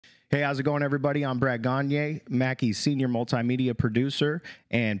Hey, how's it going, everybody? I'm Brad Gagne, Mackie's senior multimedia producer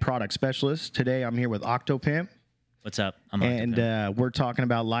and product specialist. Today, I'm here with Octopimp. What's up? I'm and Octopimp. We're talking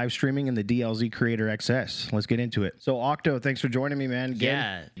about live streaming in the DLZ Creator XS. Let's get into it. So, Octo, thanks for joining me, man.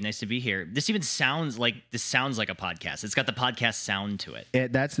 Again. Yeah, nice to be here. This even sounds like a podcast. It's got the podcast sound to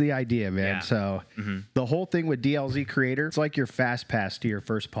it. That's the idea, man. Yeah. So, the whole thing with DLZ Creator, it's like your fast pass to your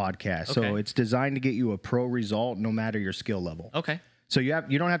first podcast. Okay. So, it's designed to get you a pro result no matter your skill level. Okay. So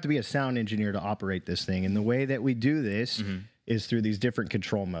you don't have to be a sound engineer to operate this thing. And the way that we do this is through these different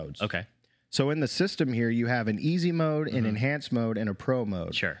control modes. Okay. So in the system here, you have an easy mode, an enhanced mode, and a pro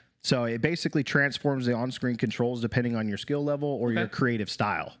mode. Sure. So it basically transforms the on-screen controls depending on your skill level or your creative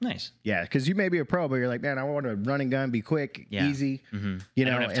style. Nice. Yeah, because you may be a pro, but you're like, man, I want to run and gun, be quick, easy. You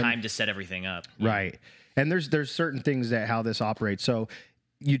know, I don't have time to set everything up. Right. And there's certain things that how this operates. So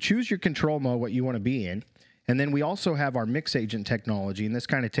you choose your control mode, what you want to be in. And then we also have our mix agent technology, and this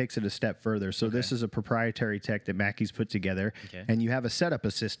kind of takes it a step further. So this is a proprietary tech that Mackie's put together, and you have a setup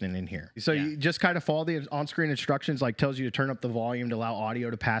assistant in here. So you just kind of follow the on-screen instructions, like tells you to turn up the volume to allow audio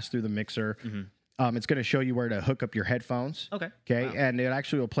to pass through the mixer. It's going to show you where to hook up your headphones. Okay. Wow. And it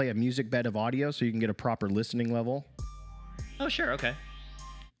actually will play a music bed of audio so you can get a proper listening level. Oh, sure. Okay.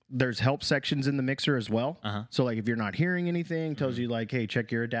 There's help sections in the mixer as well. So like if you're not hearing anything, tells you like, hey, check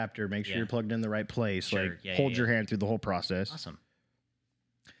your adapter, make sure you're plugged in the right place. Sure. Like hold your hand through the whole process. Awesome.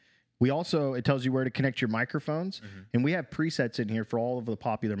 We also, it tells you where to connect your microphones. And we have presets in here for all of the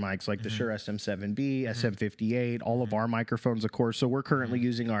popular mics, like the Shure SM7B, SM58, all of our microphones, of course. So we're currently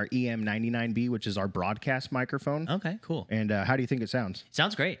using our EM99B, which is our broadcast microphone. Okay, cool. And how do you think it sounds?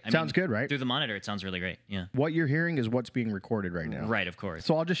 Sounds great. Sounds good, right? Through the monitor, it sounds really great. Yeah. What you're hearing is what's being recorded right now. Right, of course.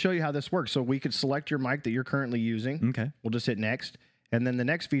 So I'll just show you how this works. So we could select your mic that you're currently using. Okay. We'll just hit next. And then the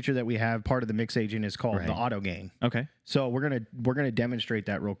next feature that we have, part of the mix agent, is called the auto gain. Okay. So we're gonna demonstrate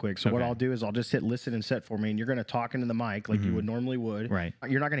that real quick. So what I'll do is I'll just hit listen and set for me, and you're gonna talk into the mic like you would normally would. Right.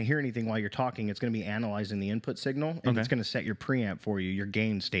 You're not gonna hear anything while you're talking. It's gonna be analyzing the input signal, and it's gonna set your preamp for you, your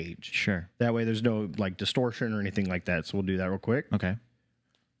gain stage. Sure. That way there's no like distortion or anything like that. So we'll do that real quick. Okay.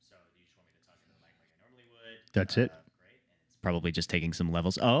 So you just want me to talk into the mic like I normally would. That's it. Probably just taking some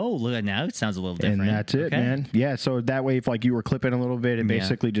levels. Oh, look at now. It sounds a little different. And that's it, man. Yeah, so that way, if like you were clipping a little bit, it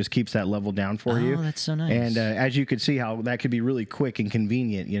basically just keeps that level down for you. Oh, that's so nice. And as you can see how that could be really quick and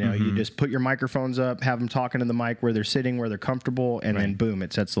convenient. You know, you just put your microphones up, have them talking to the mic where they're sitting, where they're comfortable, and then boom,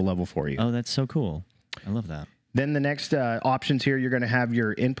 it sets the level for you. Oh, that's so cool. I love that. Then the next options here, you're going to have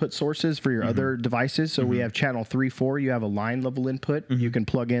your input sources for your other devices. So we have channel 3, 4. You have a line level input. You can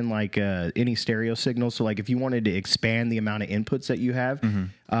plug in like any stereo signal. So like if you wanted to expand the amount of inputs that you have,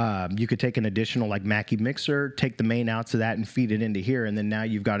 you could take an additional like Mackie mixer, take the main outs of that and feed it into here. And then now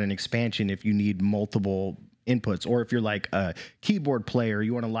you've got an expansion if you need multiple inputs, or if you're like a keyboard player,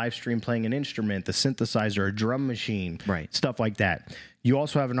 you want to live stream playing an instrument, the synthesizer, a drum machine, stuff like that. You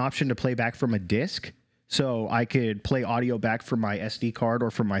also have an option to play back from a disc. So I could play audio back from my SD card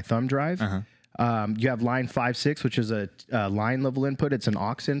or from my thumb drive. You have line 5, 6, which is a line level input. It's an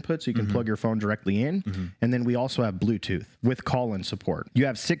aux input, so you can plug your phone directly in. And then we also have Bluetooth with call-in support. You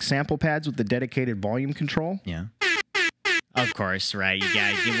have 6 sample pads with the dedicated volume control. Yeah. Of course, right.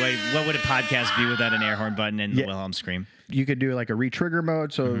 Yeah. What would a podcast be without an air horn button and the Wilhelm scream? You could do like a retrigger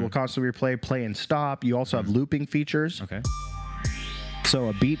mode, so it will constantly replay, play and stop. You also have looping features. Okay. So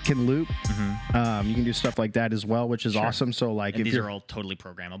a beat can loop. You can do stuff like that as well, which is awesome. So like and these are all totally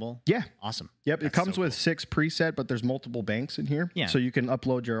programmable? Yeah. Awesome. Yep. It comes with 6 preset, but there's multiple banks in here. Yeah. So you can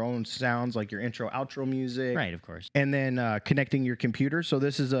upload your own sounds, like your intro, outro music. Right, of course. And then connecting your computer. So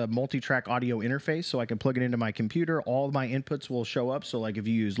this is a multi-track audio interface. So I can plug it into my computer. All of my inputs will show up. So like if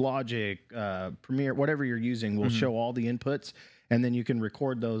you use Logic, Premiere, whatever you're using, will show all the inputs. And then you can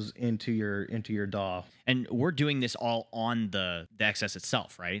record those into your DAW. And we're doing this all on the XS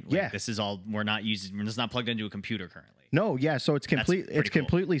itself, right? Like this is all we're just not plugged into a computer currently. No, yeah, so it's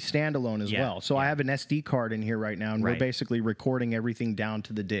completely standalone as well. So I have an SD card in here right now, and we're basically recording everything down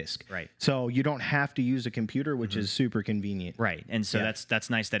to the disc. Right. So you don't have to use a computer, which is super convenient. Right. And so that's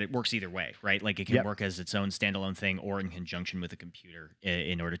nice that it works either way, right? Like it can work as its own standalone thing or in conjunction with a computer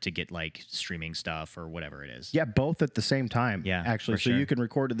in order to get like streaming stuff or whatever it is. Yeah, both at the same time. Yeah, actually. So you can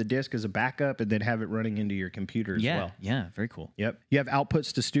record to the disc as a backup and then have it running into your computer as well. Yeah, very cool. Yep. You have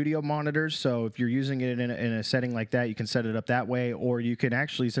outputs to studio monitors. So if you're using it in a setting like that, you can set it up that way, or you can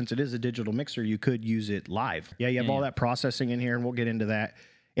actually, since it is a digital mixer, you could use it live. Yeah, you have all that processing in here, and we'll get into that.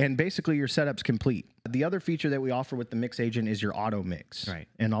 And basically, your setup's complete. The other feature that we offer with the mix agent is your AutoMix. Right.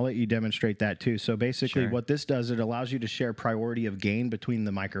 And I'll let you demonstrate that too. So basically, what this does, it allows you to share priority of gain between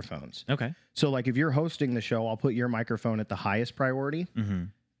the microphones. Okay. So like if you're hosting the show, I'll put your microphone at the highest priority.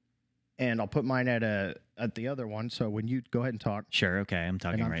 and I'll put mine at the other one. So when you go ahead and talk. Sure. Okay. I'm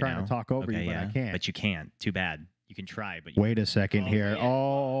talking and I'm right trying now. to talk over okay, you, but yeah. I can't. But you can't. Too bad. You can try, but you wait a second here. Yeah.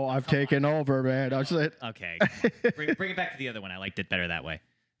 Oh, I've taken over, man. I said. Okay. bring it back to the other one. I liked it better that way.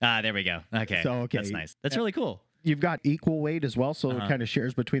 There we go. Okay. So, okay. That's nice. That's really cool. You've got equal weight as well, so it kind of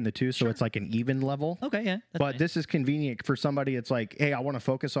shares between the two, so it's like an even level. Okay, yeah. But this is convenient for somebody. It's like, hey, I want to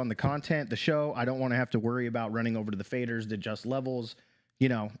focus on the content, the show. I don't want to have to worry about running over to the faders to adjust levels. You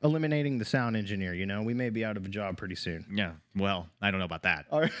know, eliminating the sound engineer. You know, we may be out of a job pretty soon. Yeah. Well, I don't know about that.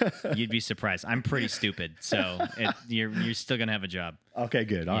 You'd be surprised. I'm pretty stupid, so you're still gonna have a job. Okay,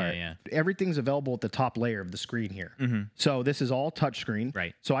 good. All right. Yeah. Everything's available at the top layer of the screen here. So this is all touchscreen.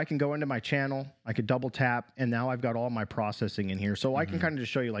 Right. So I can go into my channel, I could double tap, and now I've got all my processing in here. So I can kind of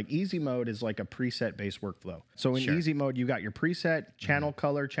just show you, like, easy mode is like a preset-based workflow. So in easy mode, you got your preset, channel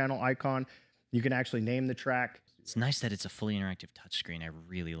color, channel icon. You can actually name the track. It's nice that it's a fully interactive touchscreen. I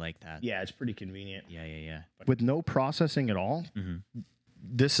really like that. Yeah, it's pretty convenient. Yeah. With no processing at all,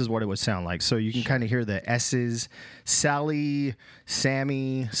 this is what it would sound like. So you can kind of hear the S's, Sally,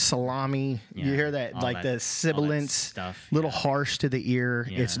 Sammy, Salami. Yeah, you hear that, like the sibilance stuff. Little harsh to the ear.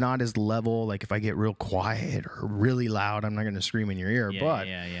 Yeah. It's not as level. Like if I get real quiet or really loud, I'm not going to scream in your ear. But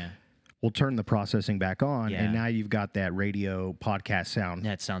we'll turn the processing back on, and now you've got that radio podcast sound.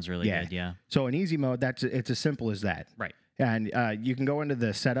 That sounds really good, yeah. So in easy mode, it's as simple as that. Right. And you can go into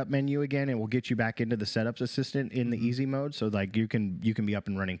the setup menu again, and we'll get you back into the setups assistant in the easy mode. So like you can be up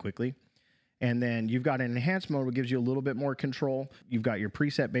and running quickly. And then you've got an enhanced mode, which gives you a little bit more control. You've got your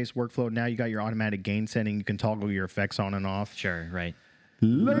preset-based workflow. Now you got your automatic gain setting. You can toggle your effects on and off. Sure, right.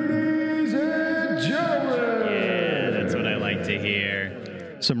 Ladies and gentlemen. Yeah, that's what I like to hear.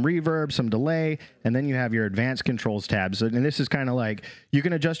 Some reverb, some delay, and then you have your advanced controls tabs. And this is kind of like, you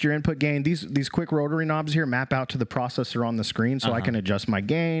can adjust your input gain. These quick rotary knobs here map out to the processor on the screen, so I can adjust my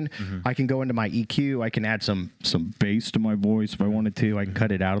gain. I can go into my EQ. I can add some bass to my voice if I wanted to. I can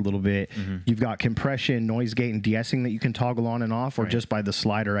cut it out a little bit. You've got compression, noise gate, and de-essing that you can toggle on and off, or just by the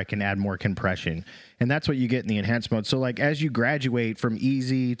slider, I can add more compression. And that's what you get in the enhanced mode. So like as you graduate from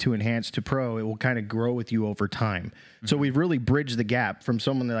easy to enhanced to pro, it will kind of grow with you over time. So we've really bridged the gap from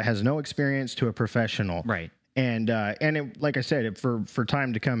someone that has no experience to a professional. Right. And it, like I said, for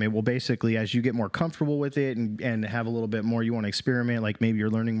time to come, it will basically, as you get more comfortable with it and have a little bit more, you want to experiment, like maybe you're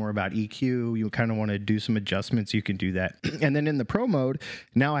learning more about EQ, you kind of want to do some adjustments, you can do that. And then in the pro mode,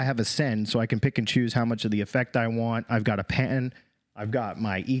 now I have a send, so I can pick and choose how much of the effect I want. I've got a pan, I've got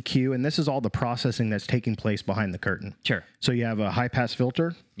my EQ, and this is all the processing that's taking place behind the curtain. Sure. So you have a high pass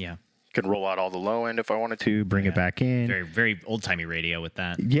filter. Yeah. Could roll out all the low end if I wanted to, bring it back in. Very, very old-timey radio with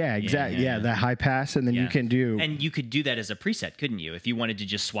that. Yeah, exactly. Yeah, that high pass, and then you can do... And you could do that as a preset, couldn't you? If you wanted to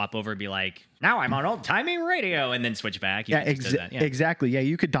just swap over and be like, now I'm on old-timey radio, and then switch back. Exactly. Yeah,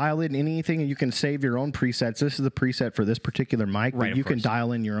 you could dial in anything, and you can save your own presets. This is the preset for this particular mic, but you can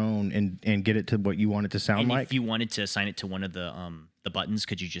dial in your own and get it to what you want it to sound like. And if you wanted to assign it to one of the buttons,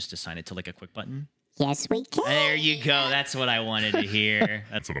 could you just assign it to like a quick button? Yes, we can. There you go. That's what I wanted to hear.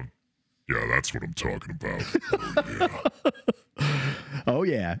 That's what I'm talking about. Oh,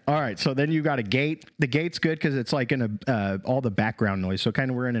 yeah. All right. So then you got a gate. The gate's good because it's like in all the background noise. So kind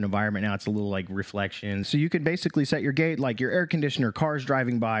of we're in an environment now. It's a little like reflection. So you can basically set your gate like your air conditioner, cars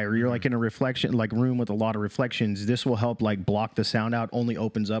driving by, or you're like in a reflection, like room with a lot of reflections. This will help like block the sound out. Only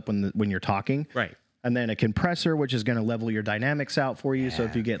opens up when you're talking. Right. And then a compressor, which is going to level your dynamics out for you. So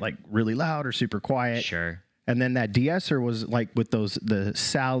if you get like really loud or super quiet. Sure. And then that de-esser was like with the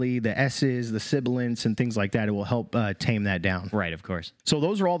Sally, the S's, the sibilants, and things like that. It will help tame that down. Right, of course. So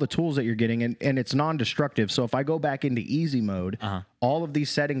those are all the tools that you're getting, and it's non-destructive. So if I go back into easy mode, all of these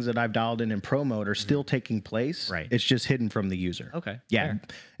settings that I've dialed in pro mode are still taking place. Right. It's just hidden from the user. Okay. Yeah. Fair.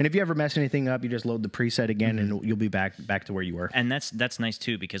 And if you ever mess anything up, you just load the preset again, and you'll be back to where you were. And that's nice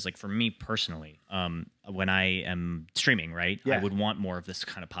too, because like for me personally, when I am streaming, right, I would want more of this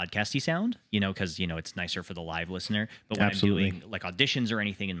kind of podcasty sound, because it's nicer for the live listener. But when I'm doing like auditions or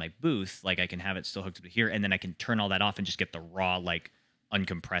anything in my booth, like I can have it still hooked up to here, and then I can turn all that off and just get the raw, like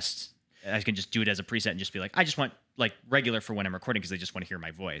uncompressed. I can just do it as a preset and just be like, I just want like regular for when I'm recording because they just want to hear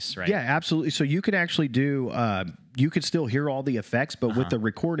my voice, right? Yeah, absolutely. So you could actually do, you could still hear all the effects, but with the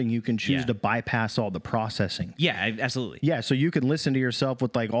recording, you can choose to bypass all the processing. Yeah, absolutely. Yeah, so you can listen to yourself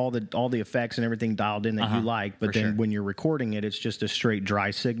with like all the effects and everything dialed in that you like, but then when you're recording it, it's just a straight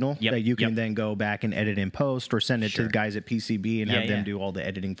dry signal that you can then go back and edit in post or send it to the guys at PCB and have them do all the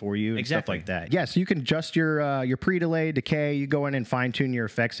editing for you and stuff like that. Yeah, so you can adjust your pre-delay, decay, you go in and fine-tune your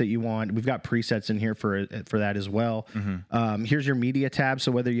effects that you want. We've got presets in here for that as well. Here's your media tab.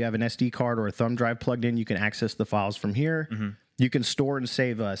 So whether you have an SD card or a thumb drive plugged in, you can access the files from here. you can store and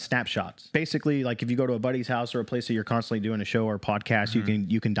save snapshots. Basically, like if you go to a buddy's house or a place that you're constantly doing a show or a podcast,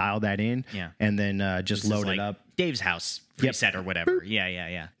 you can dial that in and then just load it up. Dave's house preset or whatever.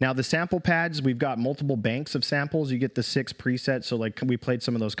 Yeah. Now the sample pads, we've got multiple banks of samples. You get the 6 presets. So like we played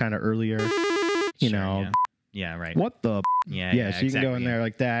some of those kind of earlier, you know. Yeah, right. What the? Yeah, so you can go in there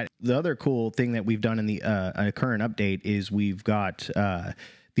like that. The other cool thing that we've done in the current update is we've got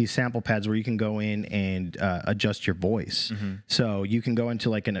these sample pads where you can go in and adjust your voice. So you can go into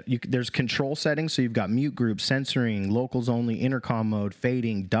like there's control settings. So you've got mute group, censoring, locals only, intercom mode,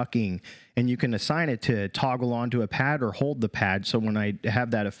 fading, ducking, and you can assign it to toggle onto a pad or hold the pad. So when I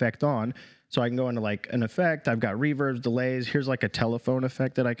have that effect on, so I can go into like an effect. I've got reverbs, delays. Here's like a telephone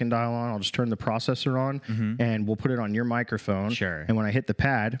effect that I can dial on. I'll just turn the processor on and we'll put it on your microphone. Sure. And when I hit the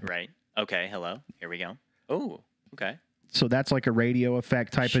pad. Right. Okay. Hello. Here we go. Oh, okay. So that's like a radio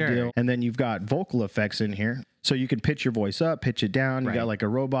effect type of deal. And then you've got vocal effects in here. So you can pitch your voice up, pitch it down. You got like a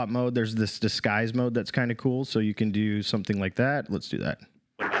robot mode. There's this disguise mode that's kind of cool. So you can do something like that. Let's do that.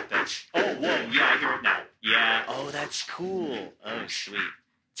 What about this? Oh, whoa. Yeah, I hear it now. Yeah. Oh, that's cool. Oh, sweet.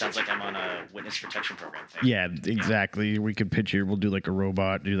 Sounds like I'm on a witness protection program thing. Yeah, exactly. We could pitch here. We'll do like a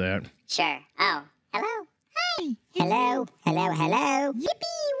robot, do that. Sure. Oh, hello. Hi. Hello. Hello. Hello.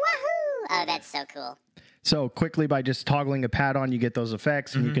 Yippee. Wahoo. Oh, that's so cool. So quickly by just toggling a pad on, you get those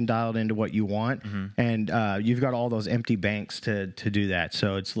effects and you can dial it into what you want. And you've got all those empty banks to do that.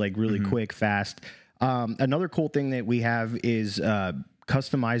 So it's like really quick, fast. Another cool thing that we have is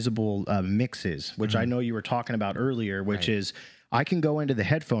customizable mixes, which I know you were talking about earlier, which is I can go into the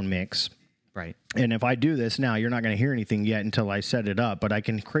headphone mix. Right. And if I do this now, you're not going to hear anything yet until I set it up, but I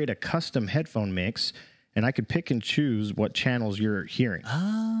can create a custom headphone mix and I could pick and choose what channels you're hearing.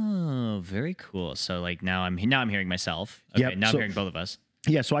 Oh, very cool. So like now I'm hearing myself. Okay, now I'm hearing both of us.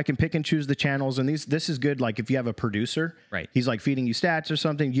 Yeah, so I can pick and choose the channels, and this is good. Like if you have a producer, he's like feeding you stats or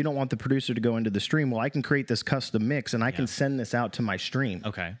something, you don't want the producer to go into the stream. Well, I can create this custom mix, and I can send this out to my stream.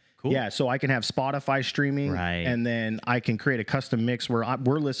 Okay, cool. Yeah, so I can have Spotify streaming, and then I can create a custom mix where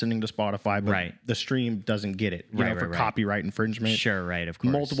we're listening to Spotify, but the stream doesn't get it. You know, for copyright infringement. Sure, right, of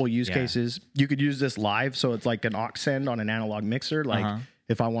course. Multiple use cases. You could use this live, so it's like an aux send on an analog mixer, like.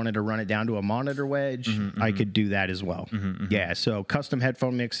 If I wanted to run it down to a monitor wedge, I could do that as well. Yeah, so custom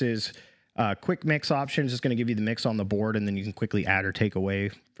headphone mixes, quick mix options is going to give you the mix on the board, and then you can quickly add or take away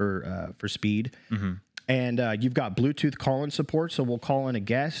for speed. And you've got Bluetooth call-in support, so we'll call in a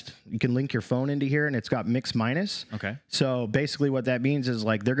guest. You can link your phone into here, and it's got mix minus. Okay. So basically what that means is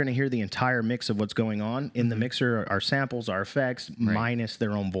like they're going to hear the entire mix of what's going on. In the mixer, our samples, our effects, minus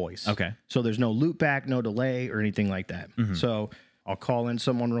their own voice. Okay. So there's no loop back, no delay, or anything like that. So I'll call in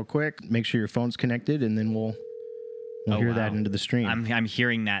someone real quick, make sure your phone's connected, and then we'll hear that into the stream. I'm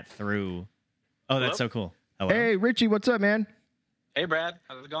hearing that through. Oh, that's so cool. Hello? Hey, Richie, what's up, man? Hey, Brad.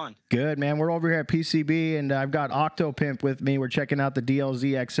 How's it going? Good, man. We're over here at PCB, and I've got Octopimp with me. We're checking out the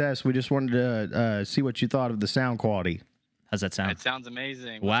DLZ XS. We just wanted to see what you thought of the sound quality. How's that sound? It sounds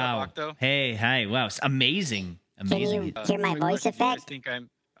amazing. Wow. What's up, Octo? Hey, hi. Wow, it's amazing. Amazing. Can you hear my voice effect? Think I'm...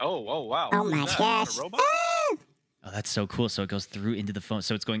 Oh, wow. Oh, my gosh. Oh, that's so cool. So it goes through into the phone.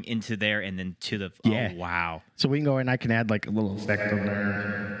 So it's going into there and then to the... Yeah. Oh, wow. So we can go in, I can add like a little effect on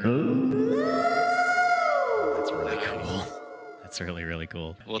there. That's really cool. That's really, really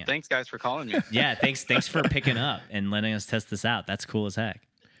cool. Well, thanks, guys, for calling me. Yeah, thanks for picking up and letting us test this out. That's cool as heck.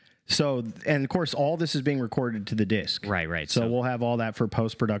 So, and of course, all this is being recorded to the disc. Right. So we'll have all that for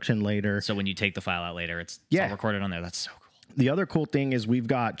post-production later. So when you take the file out later, it's all recorded on there. That's so cool. The other cool thing is we've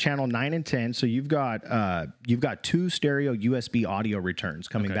got channel 9 and 10. So you've got 2 stereo USB audio returns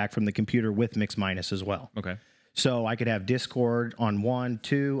coming back from the computer with mix minus as well. Okay. So I could have Discord on 1,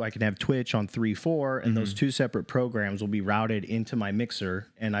 2. I could have Twitch on 3, 4, and those 2 separate programs will be routed into my mixer,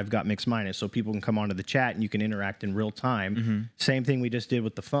 and I've got mix minus, so people can come onto the chat and you can interact in real time. Same thing we just did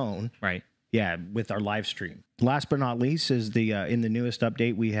with the phone. Right. Yeah, with our live stream. Last but not least is the in the newest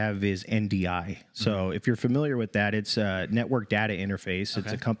update we have is NDI. So if you're familiar with that, it's a network data interface.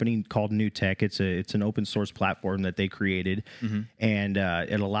 It's a company called New Tech. It's an open source platform that they created, and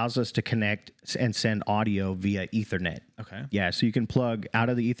it allows us to connect and send audio via Ethernet. Okay. Yeah, so you can plug out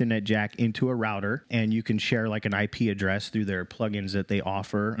of the Ethernet jack into a router, and you can share like an IP address through their plugins that they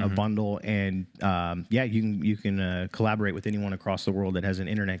offer, a bundle, and you can collaborate with anyone across the world that has an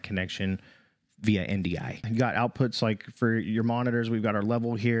internet connection via NDI. You got outputs like for your monitors. We've got our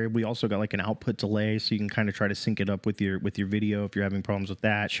level here. We also got like an output delay, so you can kind of try to sync it up with your video if you're having problems with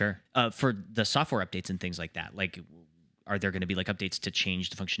that. Sure. For the software updates and things like that, like are there going to be like updates to change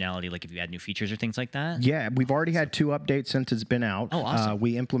the functionality, like if you add new features or things like that? Yeah, we've already had 2 updates since it's been out. Oh, awesome.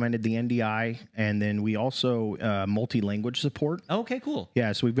 We implemented the NDI, and then we also multi-language support. Oh, okay, cool.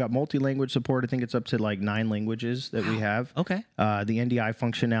 Yeah, so we've got multi-language support. I think it's up to like 9 languages that we have. Okay. The NDI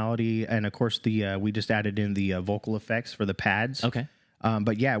functionality, and of course we just added in the vocal effects for the pads. Okay.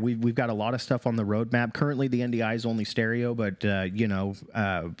 But yeah, we've got a lot of stuff on the roadmap. Currently, the NDI is only stereo, but you know,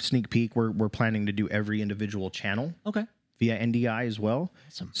 sneak peek, we're planning to do every individual channel. Okay. Via NDI as well.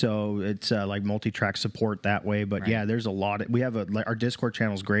 Awesome. So it's like multi-track support that way. But yeah, there's a lot. We have our Discord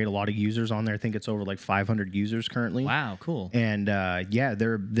channel is great. A lot of users on there. I think it's over like 500 users currently. Wow, cool. And yeah,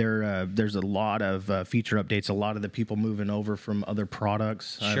 there's a lot of feature updates. A lot of the people moving over from other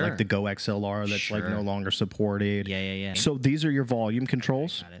products, Sure. like the Go XLR that's like no longer supported. Yeah. So these are your volume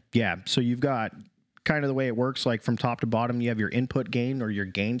controls. Got it. Yeah. So you've got kind of the way it works, like from top to bottom, you have your input gain or your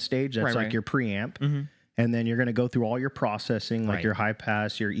gain stage. That's like your preamp. Mm-hmm. And then you're going to go through all your processing, like Right. your high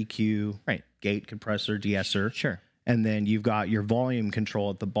pass, your EQ, Right. gate, compressor, de-esser. Sure. And then you've got your volume control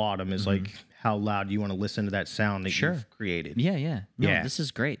at the bottom is like how loud you want to listen to that sound that you've created. Yeah. No, Yeah. this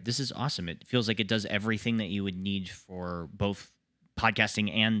is great. This is awesome. It feels like it does everything that you would need for both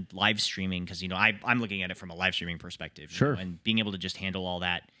podcasting and live streaming, because, you know, I'm looking at it from a live streaming perspective. Sure. You know, and being able to just handle all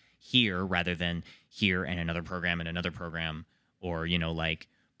that here rather than here and another program, or, you know, like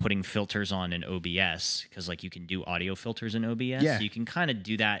putting filters on in OBS, because like you can do audio filters in OBS. Yeah. So you can kind of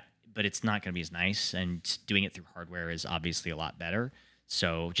do that, but it's not going to be as nice. And doing it through hardware is obviously a lot better.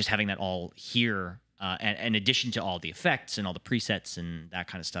 So just having that all here, and in addition to all the effects and all the presets and that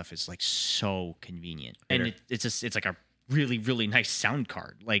kind of stuff, is like so convenient. And it's like a really, really nice sound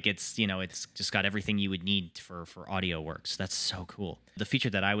card. Like it's, you know, it's just got everything you would need for audio works. That's so cool. The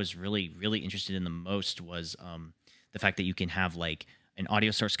feature that I was really, really interested in the most was the fact that you can have like an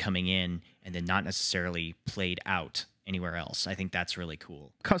audio source coming in and then not necessarily played out anywhere else. I think that's really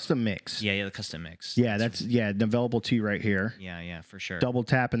cool. Custom mix. Yeah, the custom mix. Yeah, that's available to you right here. Yeah, for sure. Double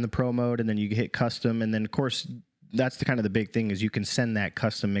tap in the pro mode, and then you hit custom, and then of course that's the kind of the big thing is you can send that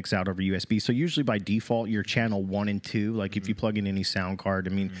custom mix out over USB. So usually by default, your channel 1 and 2, like if you plug in any sound card,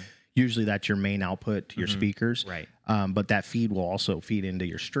 I mean, usually that's your main output to your speakers. Right. But that feed will also feed into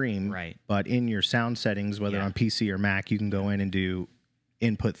your stream. Right. But in your sound settings, whether on PC or Mac, you can go in and do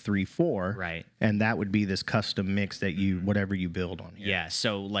input 3-4. Right. And that would be this custom mix that you, whatever you build on here. Yeah,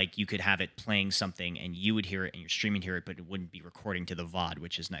 so like you could have it playing something and you would hear it and your streaming hear it, but it wouldn't be recording to the VOD,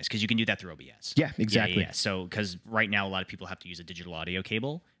 which is nice because you can do that through OBS. Yeah, exactly. Yeah. So because right now a lot of people have to use a digital audio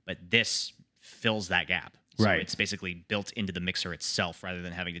cable, but this fills that gap. So Right. it's basically built into the mixer itself rather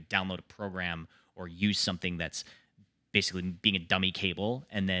than having to download a program or use something that's basically being a dummy cable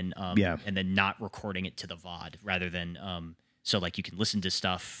and then not recording it to the VOD rather than so like you can listen to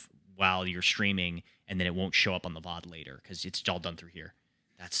stuff while you're streaming and then it won't show up on the VOD later because it's all done through here.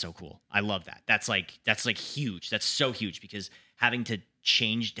 That's so cool. I love that. That's like huge. That's so huge because having to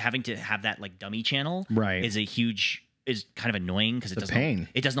have that like dummy channel is kind of annoying because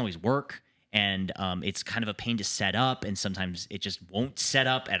it doesn't always work. And it's kind of a pain to set up, and sometimes it just won't set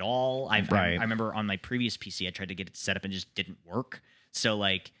up at all. I remember on my previous PC, I tried to get it set up and it just didn't work. So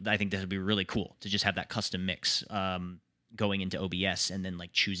like, I think that would be really cool to just have that custom mix going into OBS and then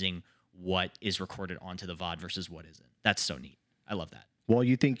like choosing what is recorded onto the VOD versus what isn't. That's so neat. I love that. Well,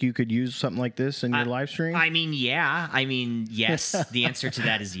 you think you could use something like this in your live stream? I mean, yeah. I mean, yes. The answer to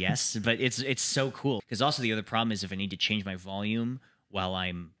that is yes. But it's so cool because also the other problem is if I need to change my volume while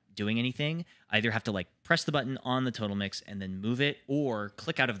I'm doing anything, I either have to like press the button on the total mix and then move it or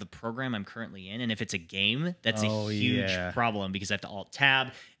click out of the program I'm currently in. And if it's a game, that's a huge problem because I have to alt tab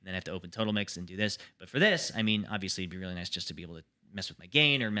and then I have to open total mix and do this. But for this, I mean, obviously it'd be really nice just to be able to mess with my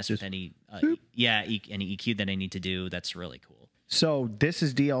gain or mess with any any EQ that I need to do. That's really cool. So this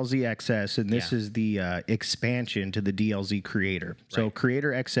is DLZ XS, and this is the expansion to the DLZ Creator. So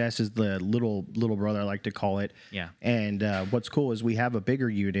Creator XS is the little brother, I like to call it. Yeah. And what's cool is we have a bigger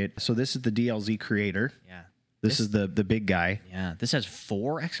unit. So this is the DLZ Creator. Yeah. This is the big guy. Yeah. This has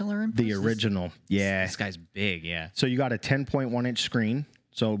 4 XLR inputs? The original. This guy's big, yeah. So you got a 10.1 inch screen.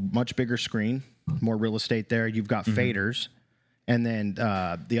 So much bigger screen, more real estate there. You've got faders. And then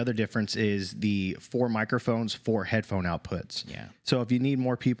the other difference is the 4 microphones, 4 headphone outputs. Yeah. So if you need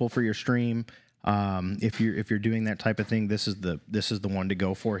more people for your stream, if you're doing that type of thing, this is the one to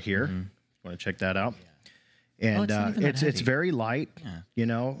go for here. Want to check that out? Yeah. And it's very light. Yeah. You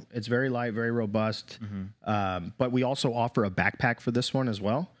know, it's very light, very robust. But we also offer a backpack for this one as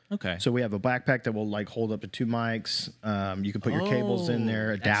well. Okay. So we have a backpack that will like hold up to 2 mics. You can put your cables in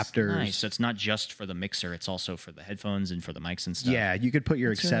there, adapters. Nice. So it's not just for the mixer; it's also for the headphones and for the mics and stuff. Yeah, you could put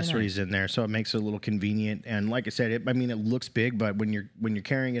your That's really accessories in there, so it makes it a little convenient. And like I said, it looks big, but when you're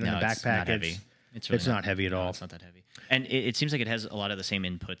carrying it in a backpack, it's not heavy. It's not heavy at all. It's not that heavy, and it seems like it has a lot of the same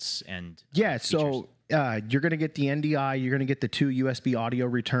inputs and yeah. features. So you're going to get the NDI, you're going to get the 2 USB audio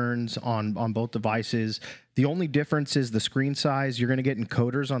returns on both devices. The only difference is the screen size. You're going to get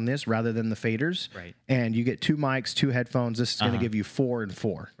encoders on this rather than the faders. Right. And you get 2 mics, 2 headphones. This is going to give you 4 and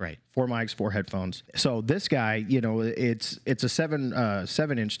 4. Right. 4 mics, 4 headphones. So this guy, you know, it's a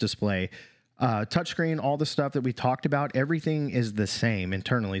 7-inch display. Touchscreen, all the stuff that we talked about, everything is the same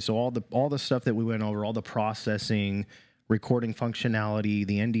internally. So all the stuff that we went over, all the processing, recording functionality,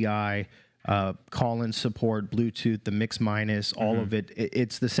 the NDI, call-in support, Bluetooth, the mix minus, all of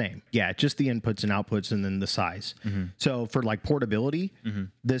it's the same. Yeah, just the inputs and outputs and then the size. So for like portability,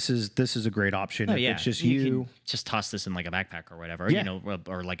 this is a great option. Oh, If yeah. it's just you you can just toss this in like a backpack or whatever, Yeah. you know,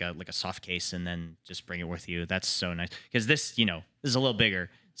 or like a soft case and then just bring it with you. That's so nice because this, you know, this is a little bigger.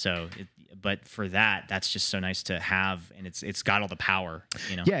 So, but for that, that's just so nice to have, and it's got all the power,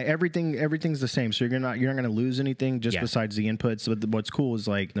 you know. Yeah, everything's the same. So you're not gonna lose anything just besides the inputs. But what's cool is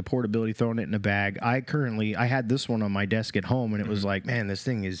like the portability, throwing it in a bag. I had this one on my desk at home, and it was like, man, this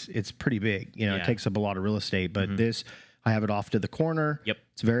thing it's pretty big. You know, it takes up a lot of real estate. But this, I have it off to the corner. Yep.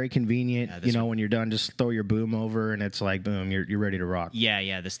 It's very convenient. Yeah, you know, when you're done, just throw your boom over, and it's like, boom, you're ready to rock.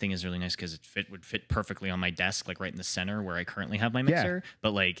 Yeah, this thing is really nice because would fit perfectly on my desk, like right in the center where I currently have my mixer.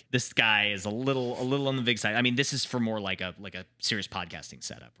 But like this guy is a little on the big side. I mean, this is for more like a serious podcasting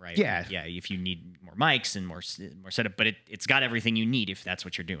setup, right? Yeah. Like, yeah. If you need more mics and more setup, but it's got everything you need if that's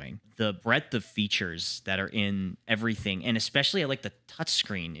what you're doing. The breadth of features that are in everything, and especially I like the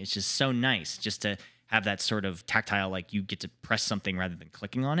touchscreen. It's just so nice just to have that sort of tactile, like you get to press something rather than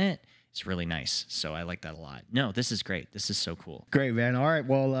clicking on it. It's really nice. So I like that a lot. No, this is great. This is so cool. Great, man. All right.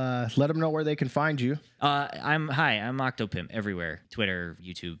 Well, let them know where they can find you. I'm Octopimp everywhere. Twitter,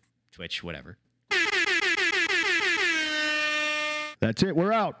 YouTube, Twitch, whatever. That's it.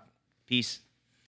 We're out. Peace.